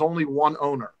there was only one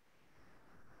owner.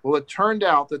 Well, it turned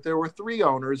out that there were 3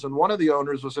 owners, and one of the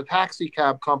owners was a taxi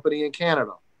cab company in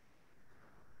Canada.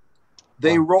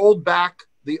 They rolled back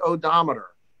the odometer.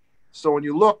 So when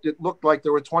you looked, it looked like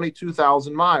there were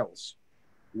 22,000 miles.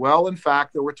 Well, in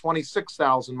fact, there were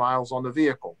 26,000 miles on the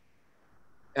vehicle.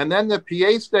 And then the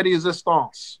pièce de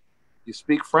résistance. You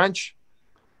speak French?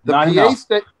 The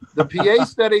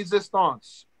pièce de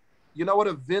résistance. You know what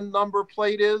a VIN number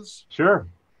plate is? Sure.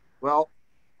 Well,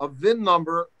 a VIN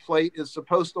number plate is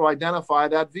supposed to identify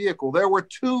that vehicle. There were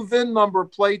 2 VIN number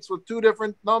plates with 2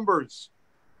 different numbers.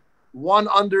 One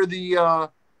under the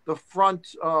front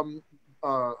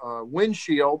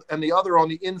windshield, and the other on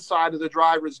the inside of the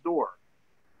driver's door.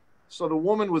 So the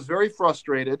woman was very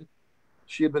frustrated.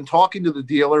 She had been talking to the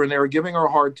dealer, and they were giving her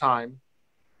a hard time.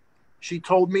 She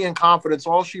told me in confidence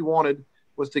all she wanted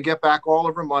was to get back all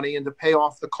of her money and to pay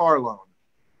off the car loan.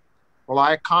 Well,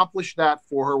 I accomplished that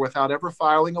for her without ever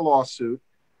filing a lawsuit.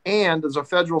 And there's a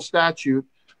federal statute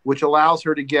which allows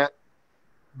her to get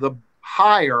the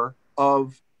higher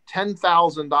of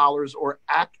 $10,000 or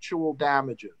actual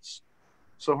damages.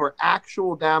 So her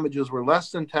actual damages were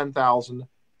less than $10,000.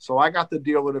 So I got the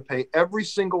dealer to pay every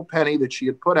single penny that she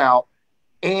had put out,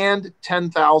 and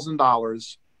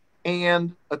 $10,000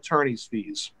 and attorney's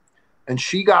fees. And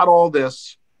she got all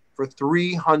this for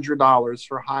 $300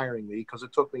 for hiring me, because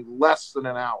it took me less than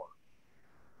an hour.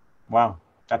 Wow.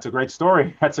 That's a great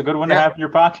story. That's a good one to have in your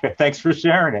pocket. Thanks for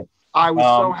sharing it. I was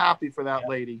so happy for that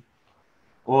lady.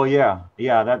 Well, yeah,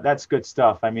 that's good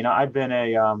stuff. I mean, I've been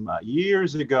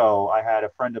years ago, I had a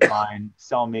friend of mine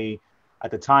sell me, at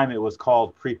the time it was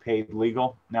called Prepaid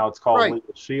Legal. Now it's called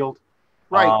Legal Shield.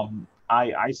 Right.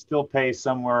 I still pay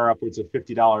somewhere upwards of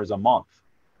 $50 a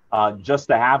month just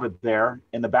to have it there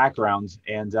in the background.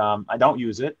 And I don't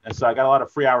use it. And so I got a lot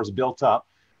of free hours built up.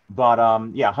 But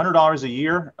 $100 a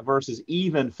year versus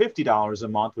even $50 a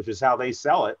month, which is how they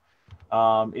sell it,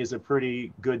 is a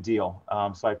pretty good deal.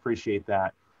 So I appreciate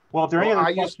that. Well, if there are any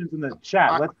other questions in the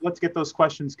chat, let's get those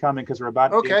questions coming, because we're about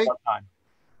to get our time.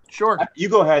 Sure. You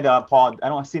go ahead, Paul. I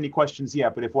don't see any questions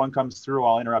yet, but if one comes through,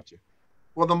 I'll interrupt you.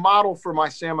 Well, the model for my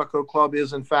Samico Club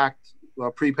is, in fact,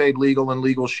 Prepaid Legal and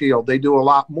Legal Shield. They do a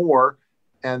lot more,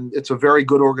 and it's a very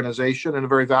good organization and a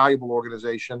very valuable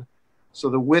organization. So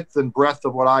the width and breadth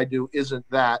of what I do isn't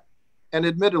that. And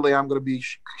admittedly, I'm going to be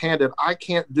candid, I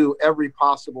can't do every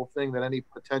possible thing that any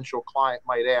potential client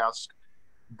might ask.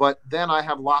 But then I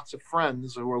have lots of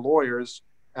friends who are lawyers,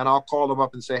 and I'll call them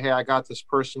up and say, hey, I got this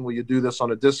person. Will you do this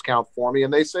on a discount for me?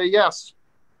 And they say yes.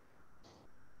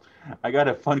 I got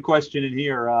a fun question in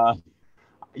here.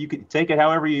 You can take it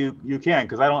however you can,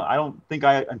 because I don't think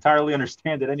I entirely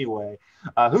understand it anyway.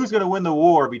 Who's going to win the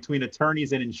war between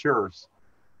attorneys and insurers?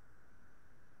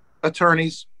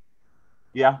 Attorneys,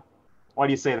 Yeah. Why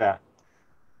do you say that?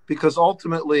 because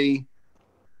ultimately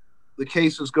the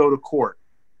cases go to court.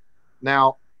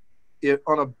 Now,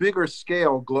 on a bigger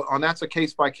scale, that's a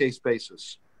case by case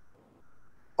basis.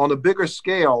 On a bigger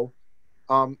scale,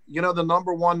 the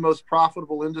number one most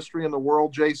profitable industry in the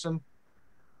world, Jason?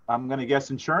 I'm going to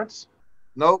guess insurance.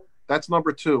 Nope, that's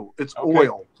number two. It's Okay.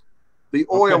 oil, the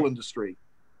oil Okay. industry.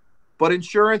 But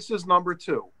insurance is number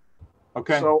two.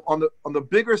 Okay. So on the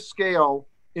bigger scale,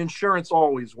 insurance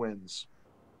always wins.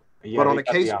 Yeah, But on they a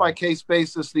got the case by case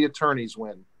basis, the attorneys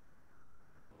win.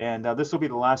 And this will be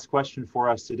the last question for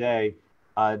us today.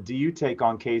 Do you take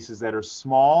on cases that are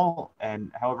small,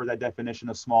 and however that definition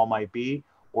of small might be,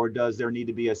 or does there need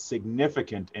to be a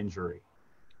significant injury?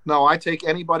 No, I take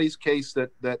anybody's case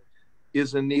that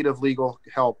is in need of legal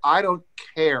help. I don't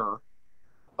care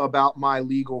about my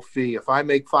legal fee. If I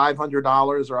make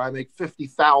 $500 or I make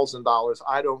 $50,000,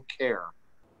 I don't care.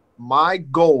 My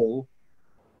goal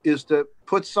is to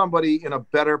put somebody in a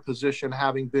better position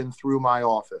having been through my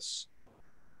office.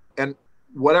 And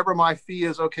whatever my fee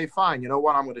is, okay, fine. You know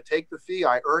what? I'm going to take the fee.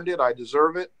 I earned it. I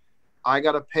deserve it. I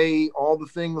got to pay all the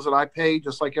things that I pay,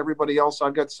 just like everybody else.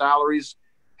 I've got salaries.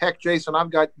 Heck, Jason, I've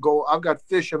got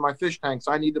fish in my fish tanks.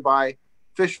 I need to buy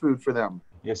fish food for them.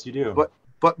 Yes, you do. But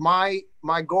my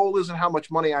goal isn't how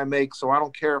much money I make, so I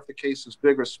don't care if the case is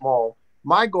big or small.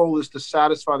 My goal is to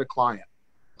satisfy the client.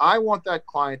 I want that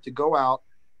client to go out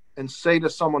and say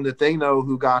to someone that they know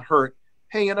who got hurt,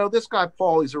 hey, this guy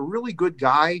Paul, he's a really good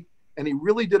guy, and he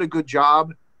really did a good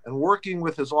job. And working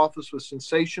with his office was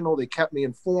sensational. They kept me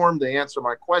informed. They answered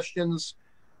my questions.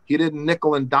 He didn't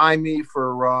nickel and dime me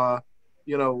for,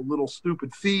 little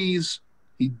stupid fees.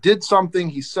 He did something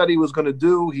he said he was going to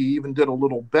do. He even did a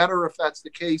little better, if that's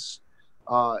the case.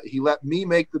 He let me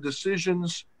make the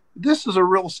decisions. This is a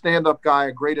real stand-up guy,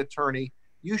 a great attorney.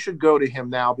 You should go to him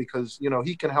now because,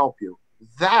 he can help you.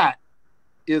 That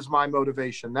is my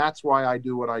motivation. That's why I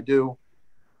do what I do.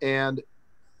 And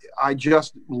I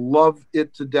just love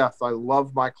it to death. I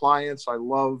love my clients. I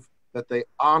love that they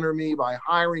honor me by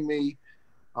hiring me.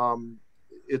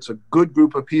 It's a good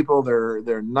group of people.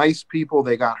 They're nice people.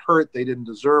 They got hurt. They didn't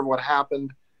deserve what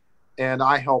happened. And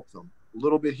I help them a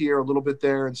little bit here, a little bit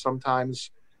there. And sometimes,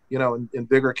 in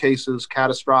bigger cases,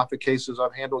 catastrophic cases,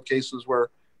 I've handled cases where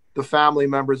the family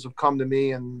members have come to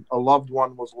me and a loved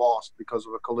one was lost because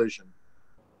of a collision.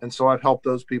 And so I've helped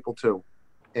those people too.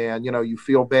 And, you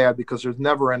feel bad because there's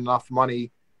never enough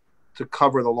money to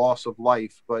cover the loss of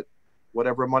life. But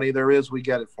whatever money there is, we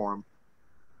get it for them.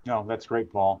 No, that's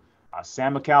great, Paul.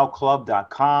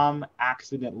 SamMcCowClub.com,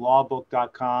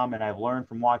 AccidentLawBook.com, and I've learned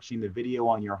from watching the video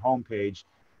on your homepage,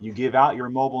 you give out your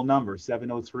mobile number,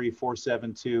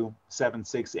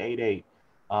 703-472-7688.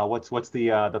 What's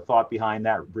the thought behind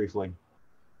that, briefly?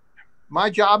 My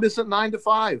job isn't 9 to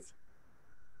 5.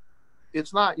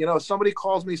 It's not. If somebody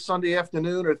calls me Sunday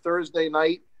afternoon or Thursday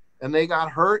night and they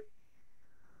got hurt,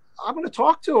 I'm going to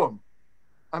talk to them.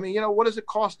 I mean, what is it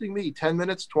costing me? 10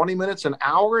 minutes, 20 minutes, an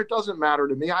hour? It doesn't matter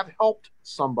to me. I've helped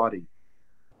somebody.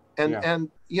 And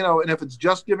if it's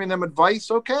just giving them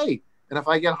advice, okay. And if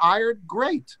I get hired,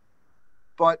 great.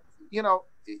 But,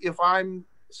 if I'm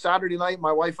Saturday night,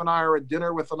 my wife and I are at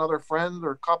dinner with another friend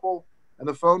or couple and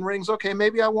the phone rings, okay,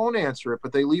 maybe I won't answer it,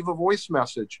 but they leave a voice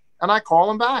message and I call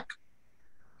them back.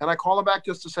 And I call them back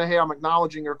just to say, hey, I'm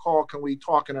acknowledging your call. Can we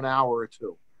talk in an hour or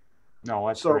two? No,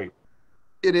 that's great.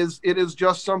 It is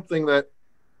just something that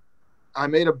I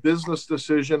made a business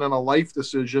decision and a life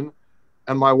decision,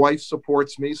 and my wife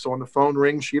supports me. So when the phone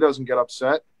rings, she doesn't get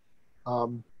upset.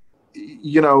 Again,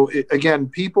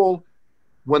 people,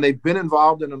 when they've been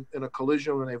involved in a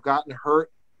collision, when they've gotten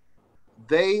hurt,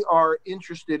 they are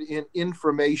interested in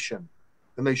information,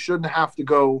 and they shouldn't have to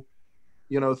go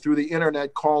through the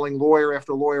internet calling lawyer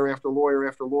after lawyer after lawyer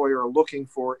after lawyer, looking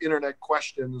for internet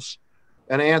questions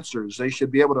and answers. They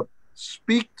should be able to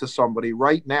speak to somebody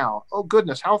right now. Oh,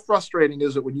 goodness, how frustrating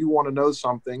is it when you want to know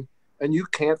something and you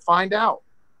can't find out?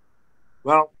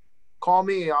 Well, call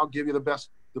me. I'll give you the best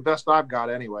I've got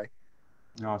anyway.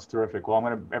 No, it's terrific. Well,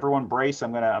 everyone brace.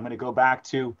 I'm gonna go back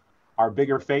to our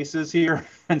bigger faces here,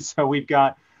 and so we've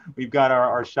got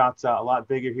our shots a lot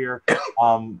bigger here.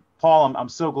 Paul, I'm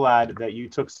so glad that you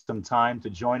took some time to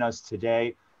join us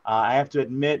today. I have to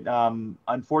admit,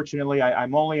 unfortunately,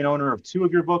 I'm only an owner of 2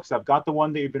 of your books. I've got the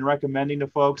one that you've been recommending to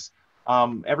folks.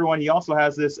 He also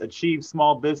has this Achieve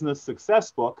Small Business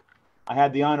Success book. I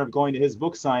had the honor of going to his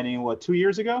book signing, 2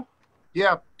 years ago?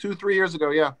 Yeah, 2-3 years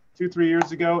ago, yeah. 2-3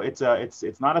 years ago. It's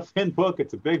not a thin book.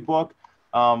 It's a big book.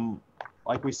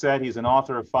 Like we said, he's an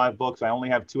author of 5 books. I only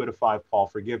have 2 out of 5, Paul,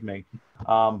 forgive me.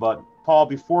 But Paul,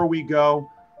 before we go,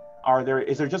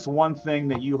 is there just one thing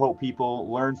that you hope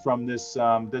people learn from this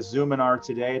Zoominar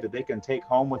today that they can take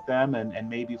home with them and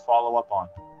maybe follow up on?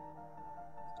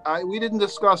 We didn't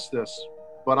discuss this,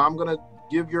 but I'm going to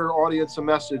give your audience a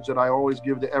message that I always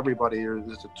give to everybody.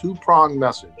 It's a 2-pronged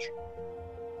message.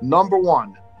 Number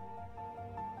 1,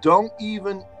 don't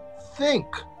even think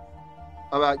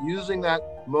about using that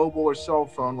mobile or cell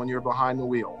phone when you're behind the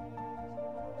wheel.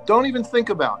 Don't even think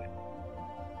about it.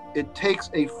 It takes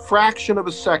a fraction of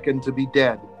a second to be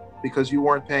dead because you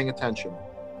weren't paying attention.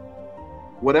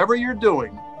 Whatever you're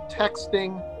doing,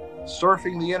 texting,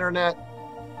 surfing the internet,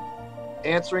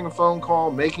 answering a phone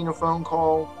call, making a phone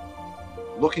call,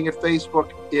 looking at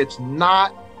Facebook, it's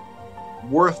not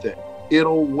worth it.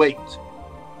 It'll wait.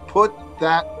 Put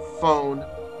that phone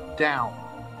down.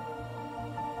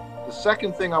 The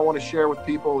second thing I want to share with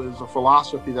people is a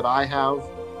philosophy that I have,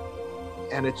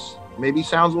 and it's maybe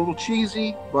sounds a little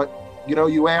cheesy, but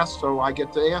you asked, so I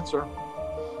get to answer.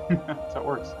 That's how it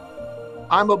works.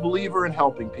 I'm a believer in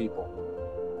helping people.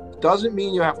 Doesn't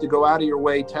mean you have to go out of your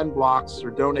way 10 blocks or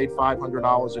donate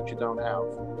 $500 that you don't have.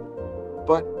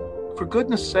 But for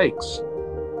goodness sakes,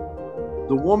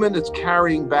 the woman that's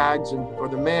carrying bags or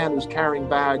the man who's carrying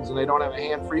bags and they don't have a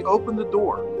hand free, open the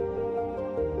door.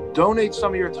 Donate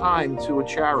some of your time to a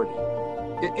charity.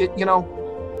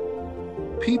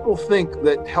 People think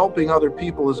that helping other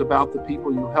people is about the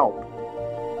people you help.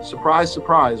 Surprise,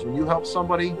 surprise. When you help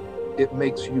somebody, it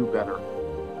makes you better.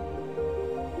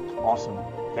 Awesome.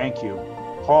 Thank you.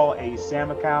 Paul A.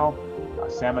 Samuchow,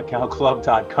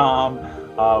 samuchowclub.com,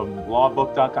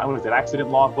 lawbook.com. What is it?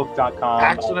 Accidentlawbook.com.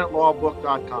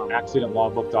 Accidentlawbook.com.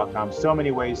 Accidentlawbook.com. So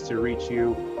many ways to reach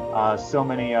you. So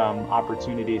many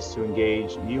opportunities to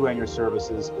engage you and your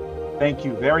services. Thank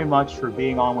you very much for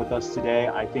being on with us today.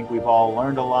 I think we've all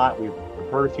learned a lot. We've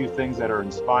heard a few things that are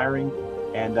inspiring,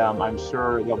 and I'm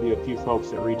sure there'll be a few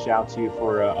folks that reach out to you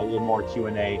for a little more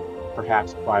Q&A,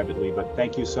 perhaps privately. But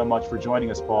thank you so much for joining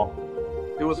us, Paul.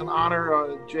 It was an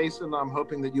honor, Jason. I'm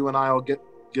hoping that you and I will get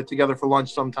together for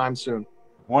lunch sometime soon.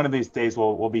 One of these days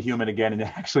we'll be human again and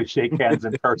actually shake hands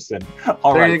in person.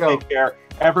 All there right, you go. Take care.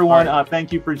 Everyone,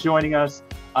 thank you for joining us.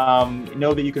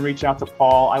 Know that you can reach out to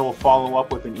Paul. I will follow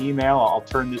up with an email. I'll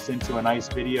turn this into a nice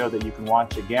video that you can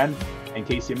watch again in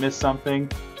case you missed something.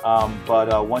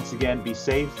 But once again, be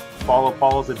safe. Follow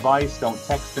Paul's advice. Don't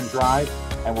text and drive.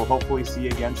 And we'll hopefully see you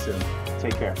again soon.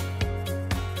 Take care.